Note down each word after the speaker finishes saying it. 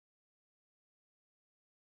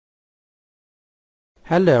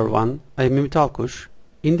Hello everyone, I am Ümit Alkuş.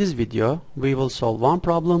 In this video, we will solve one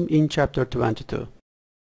problem in chapter 22.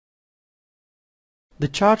 The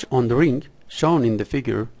charge on the ring, shown in the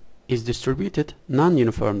figure, is distributed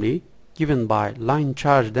non-uniformly given by line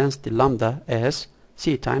charge density lambda as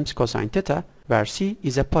c times cosine theta, where c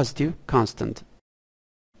is a positive constant.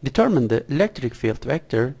 Determine the electric field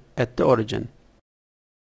vector at the origin.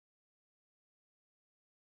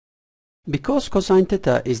 Because cosine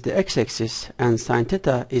theta is the x-axis and sine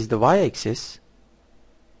theta is the y-axis,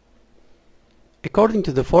 according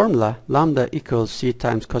to the formula lambda equals c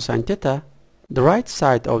times cosine theta, the right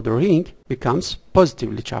side of the ring becomes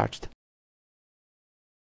positively charged.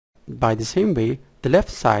 By the same way, the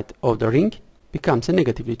left side of the ring becomes a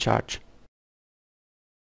negatively charged.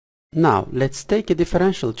 Now let's take a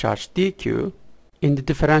differential charge dq in the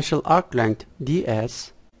differential arc length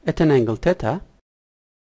ds at an angle theta.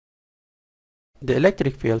 The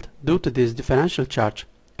electric field due to this differential charge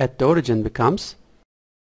at the origin becomes.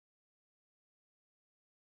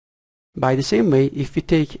 By the same way, if we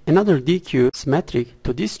take another dq symmetric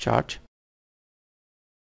to this charge,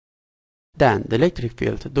 then the electric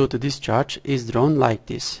field due to this charge is drawn like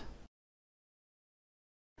this.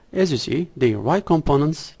 As you see, their y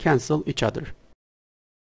components cancel each other.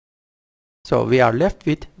 So we are left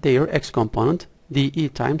with their x component dE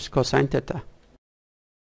times cosine theta.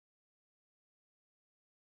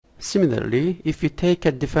 Similarly, if we take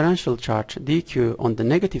a differential charge dq on the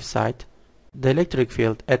negative side, the electric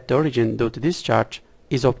field at the origin due to this charge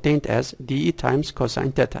is obtained as dE times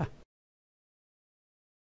cosine theta.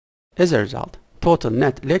 As a result, total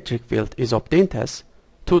net electric field is obtained as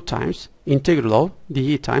 2 times integral of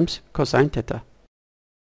dE times cosine theta.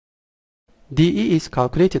 dE is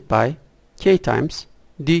calculated by k times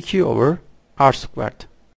dq over r squared.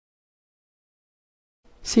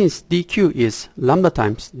 Since dq is lambda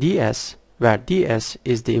times ds, where ds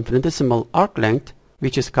is the infinitesimal arc length,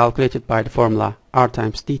 which is calculated by the formula r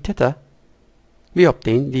times d theta, we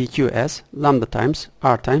obtain dq as lambda times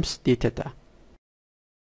r times d theta.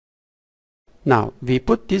 Now we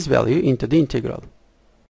put this value into the integral.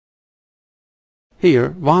 Here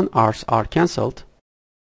 1 r's are cancelled.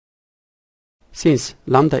 Since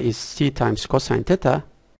lambda is c times cosine theta,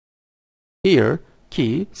 here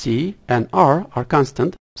k, c and r are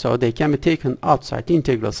constant, so they can be taken outside the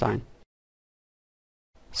integral sign.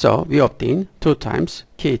 So we obtain 2 times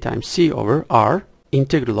k times c over r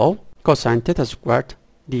integral of cosine theta squared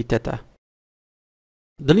d theta.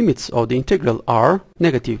 The limits of the integral are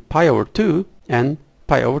negative pi over 2 and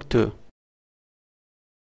pi over 2.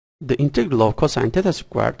 The integral of cosine theta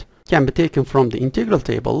squared can be taken from the integral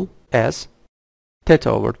table as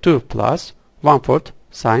theta over 2 plus 1/4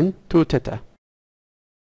 sine 2 theta.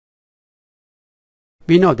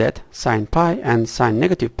 We know that sine pi and sine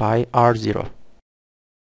negative pi are 0.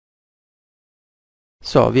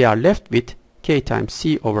 So we are left with k times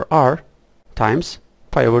c over r times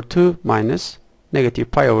pi over 2 minus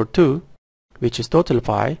negative pi over 2, which is total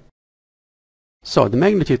pi. So the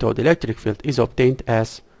magnitude of the electric field is obtained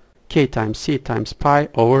as k times c times pi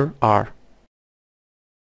over r.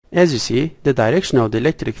 As you see, the direction of the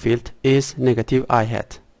electric field is negative I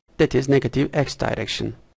hat, that is negative x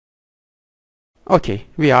direction. Okay,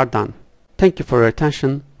 we are done. Thank you for your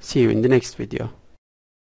attention. See you in the next video.